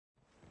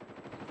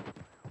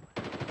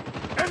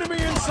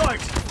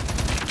sight!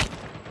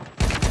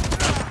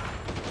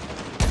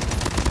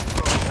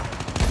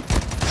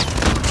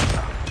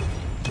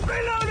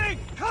 Reloading!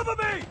 Cover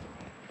me!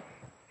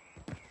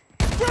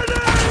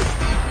 Grenade!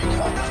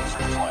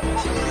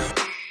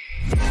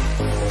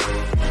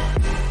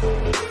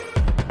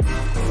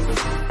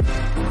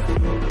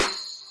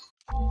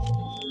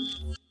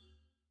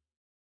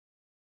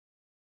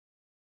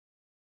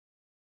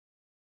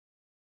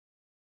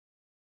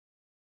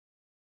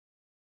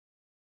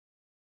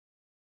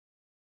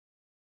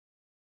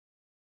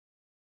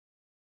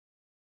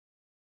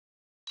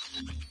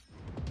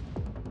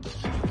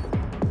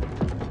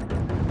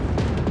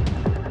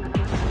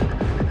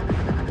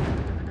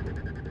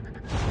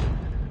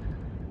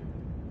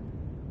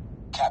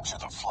 Capture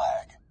the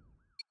flag.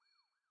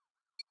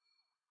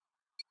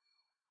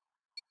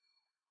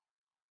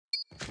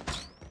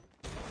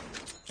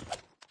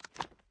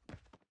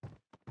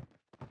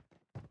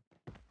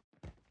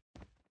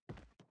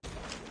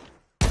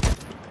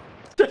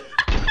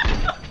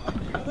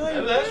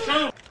 That's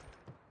true.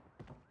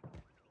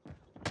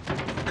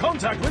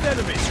 Contact with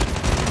enemy.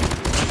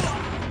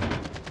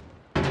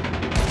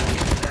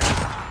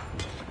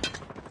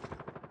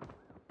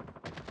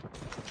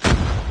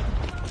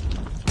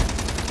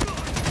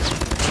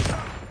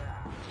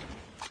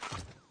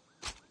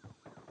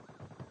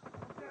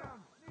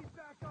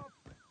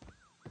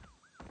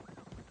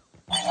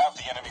 We have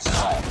the enemy's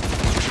flag.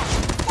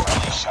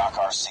 Friendly Shock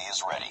RC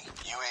is ready.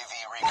 UAV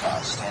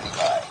recon standing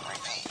by.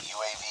 Repeat,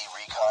 UAV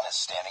recon is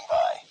standing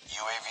by.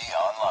 UAV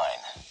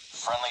online.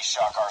 Friendly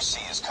Shock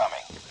RC is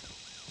coming.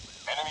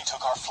 Enemy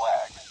took our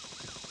flag.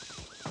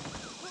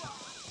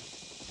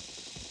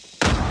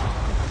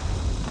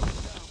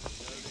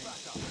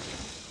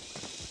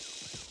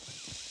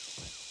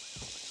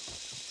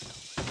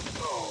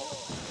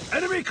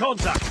 Enemy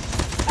contact!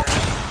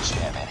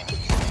 Jam enemy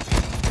UAV.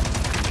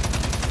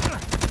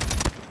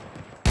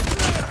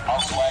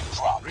 Our flag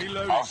dropped.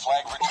 Reloading. Our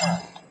flag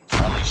returned.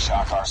 Friendly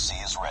Shock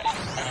RC is ready.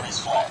 Enemy's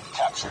flag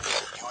captured.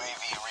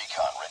 UAV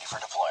recon ready for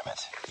deployment.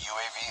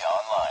 UAV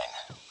online.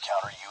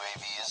 Counter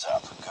UAV is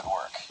up. Good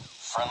work.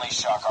 Friendly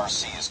Shock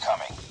RC is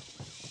coming.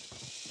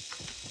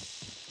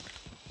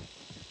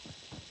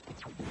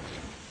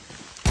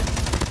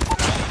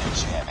 Ready to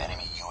jam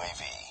enemy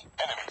UAV.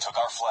 Enemy took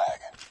our flag.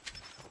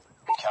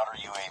 Counter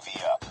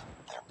UAV up.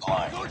 They're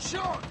blind. Good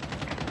shot!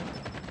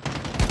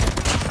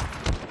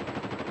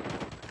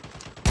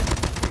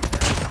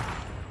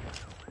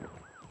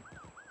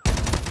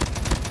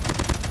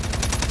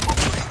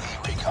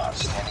 UAV recon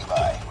standing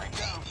by.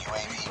 Repeat,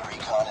 UAV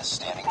recon is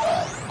standing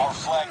by. Our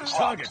flag dropped.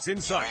 Targets in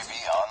sight.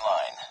 UAV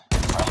online.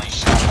 Friendly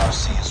Shock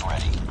RC is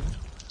ready.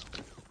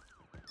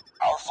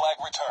 Our flag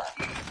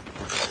returned.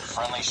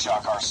 Friendly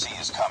Shock RC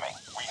is coming.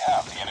 We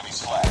have the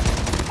enemy's flag.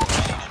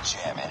 Ready to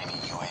jam enemy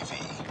UAV.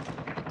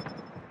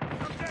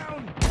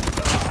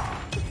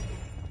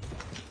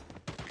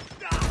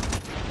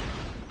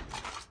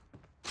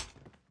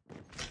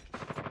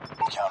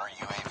 Counter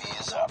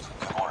UAV is up.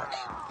 Good work.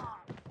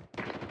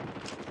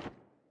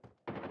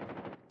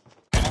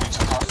 Enemy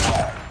took our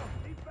flag.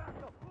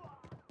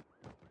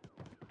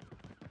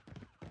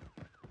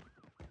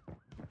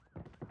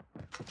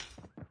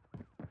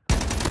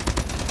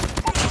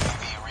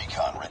 UAV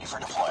recon ready for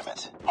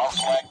deployment. Our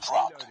flag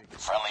dropped.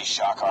 Friendly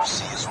Shock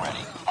RC is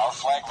ready. Our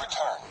flag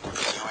returned.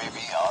 UAV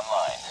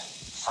online.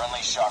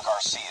 Friendly Shock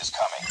RC is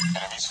coming.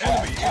 Enemy's flag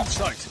Enemy in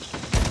captured. sight.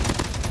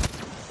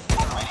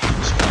 Ready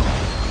to jam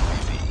enemy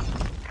UAV.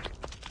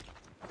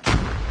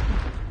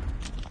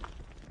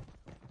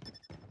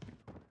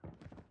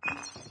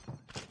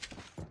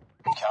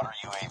 Counter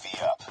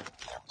UAV up.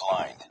 They're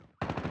blind.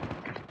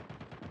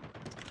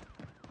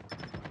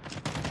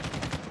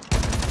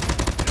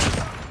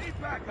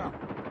 Need backup.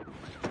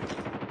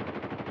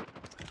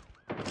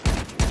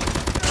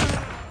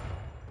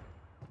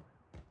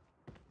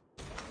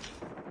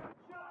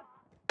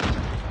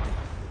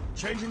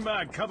 Changing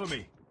mag, cover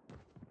me.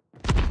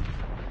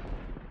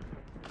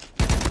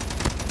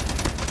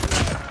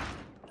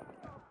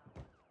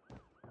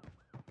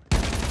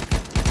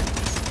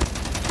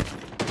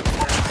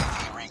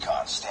 UAV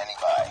recon standing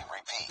by.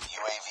 Repeat,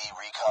 UAV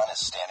recon is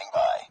standing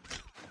by.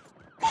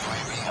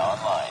 UAV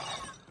online.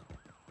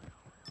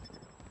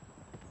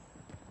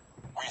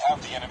 We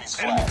have the enemy's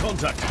flag. Enemy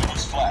contact.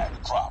 Enemy's flag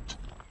dropped.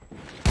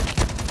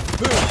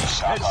 Boom. Friendly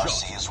Shock Headshot.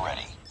 RC is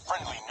ready.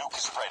 Friendly Nuke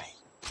is ready.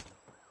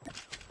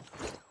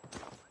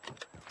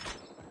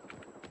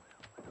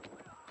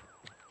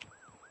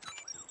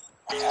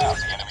 We have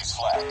the enemy's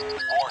flag.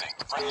 Warning,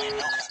 friendly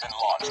nuke has been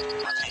launched.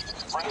 Repeat,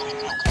 friendly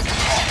nuke has been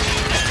launched.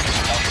 Enemy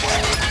took our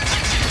flag.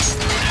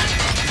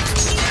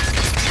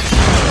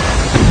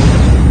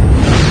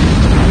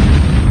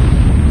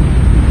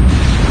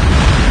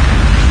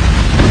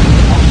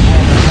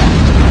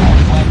 Our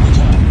flag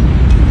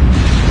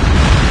returned.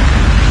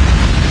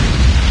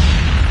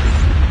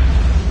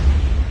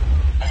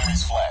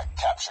 Enemy's flag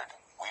captured.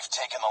 We've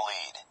taken the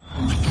lead.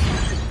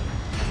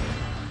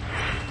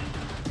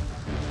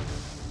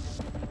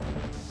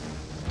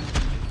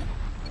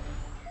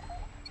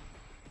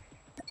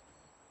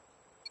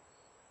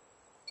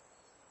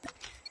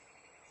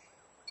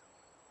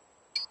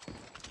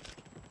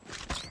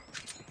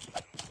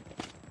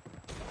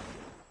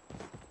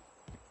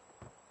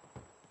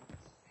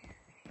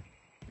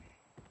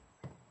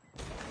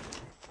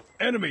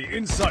 Enemy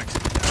in sight.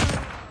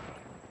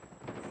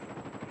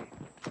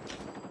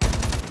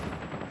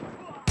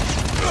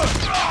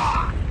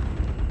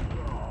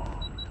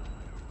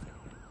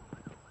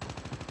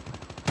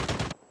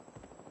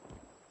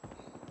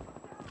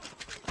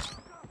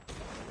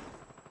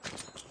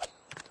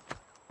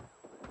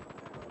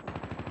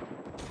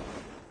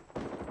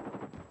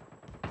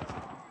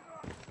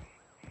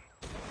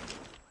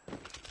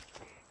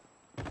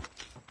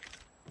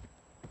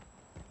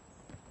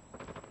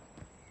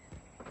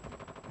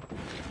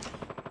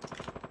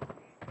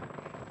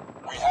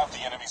 We have the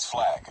enemy's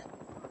flag.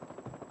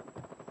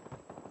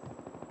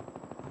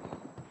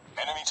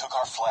 Enemy took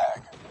our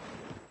flag.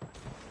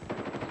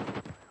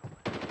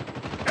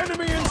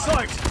 Enemy in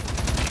sight.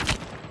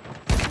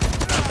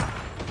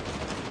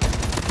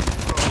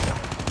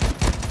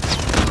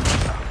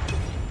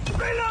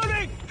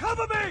 Reloading!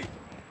 Cover me!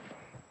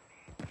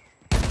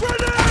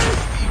 Grenade!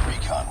 UAV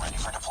recon ready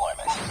for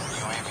deployment.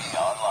 UAV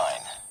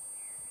online.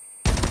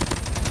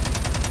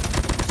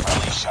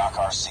 Friendly Shock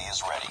RC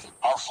is ready.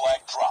 Our flag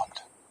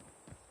dropped.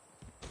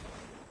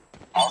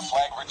 Our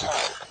flag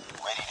returned.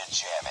 Ready to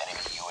jam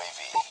enemy UAV.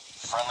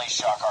 Friendly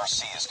Shock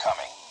RC is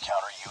coming.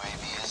 Counter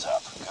UAV is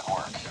up. Good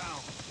work.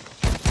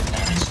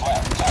 Enemy's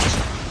flag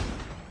captured.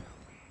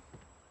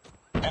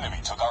 Enemy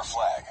took our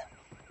flag.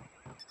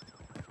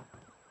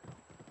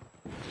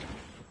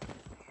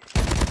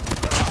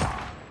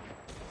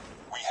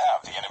 We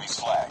have the enemy's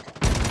flag.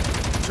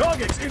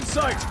 Targets in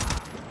sight.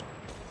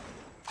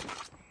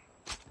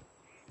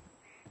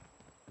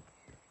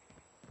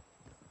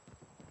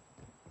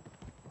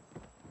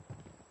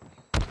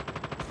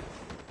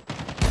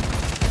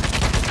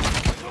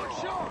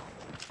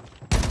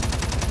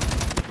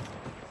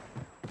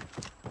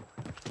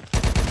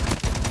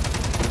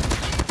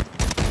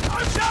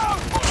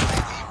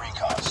 UAV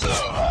recon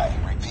standing by.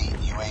 Repeat,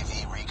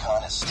 UAV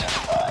recon is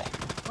standing by.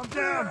 I'm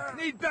down.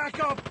 Need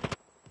backup.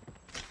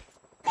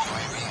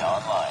 UAV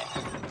online.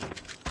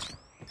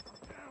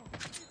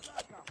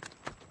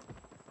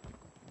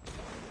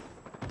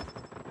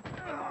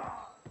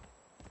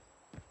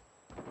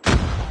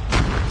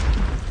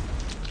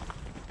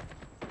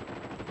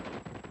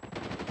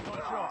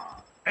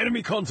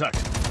 Enemy contact.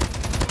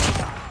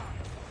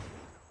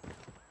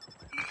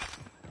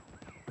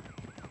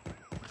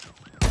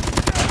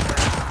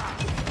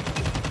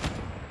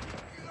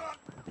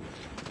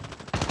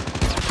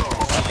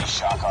 Friendly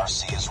Shock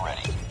RC is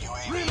ready.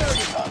 UAV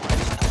recon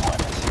ready for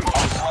deployment.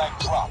 Our flag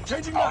dropped.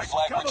 Changing Our mag.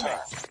 flag Cover me.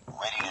 returned.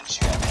 Ready to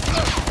jam in.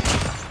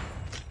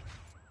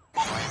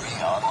 UAV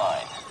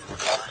online.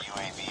 Counter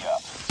UAV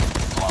up.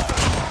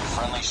 Flying.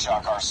 Friendly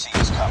Shock RC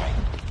is coming.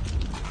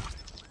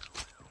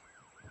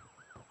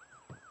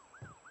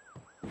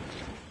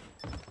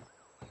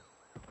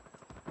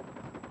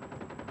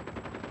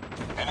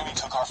 Enemy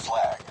took our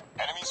flag.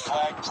 Enemy's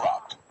flag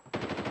dropped.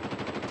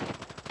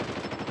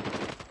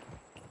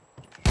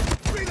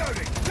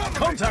 Reloading.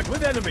 Contact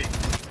with enemy.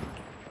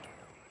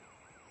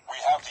 We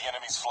have the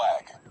enemy's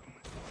flag.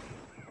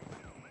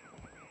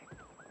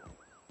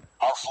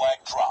 Our flag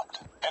dropped.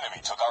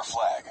 Enemy took our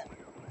flag.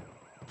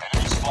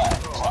 Enemy's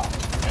flag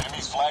dropped.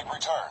 Enemy's flag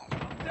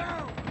returned.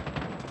 Down.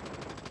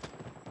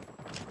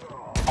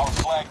 Our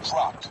flag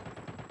dropped.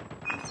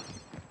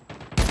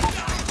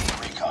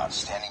 UAV recon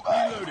standing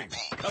by. Reloading.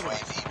 Repeat,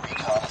 UAV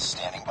recon is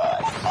standing by.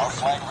 Our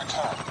flag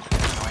returned.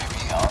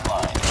 UAV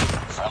online.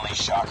 Friendly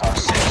Shock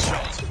RC is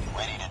ready.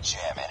 Ready to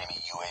jam enemy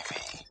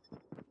UAV.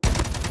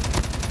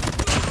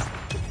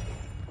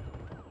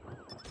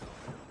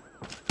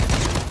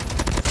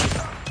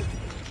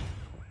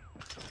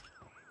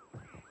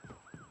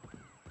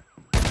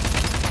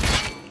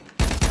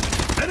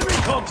 Enemy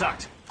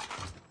contact.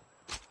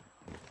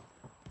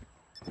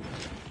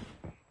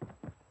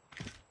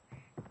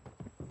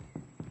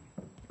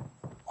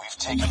 We've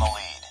taken the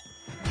lead.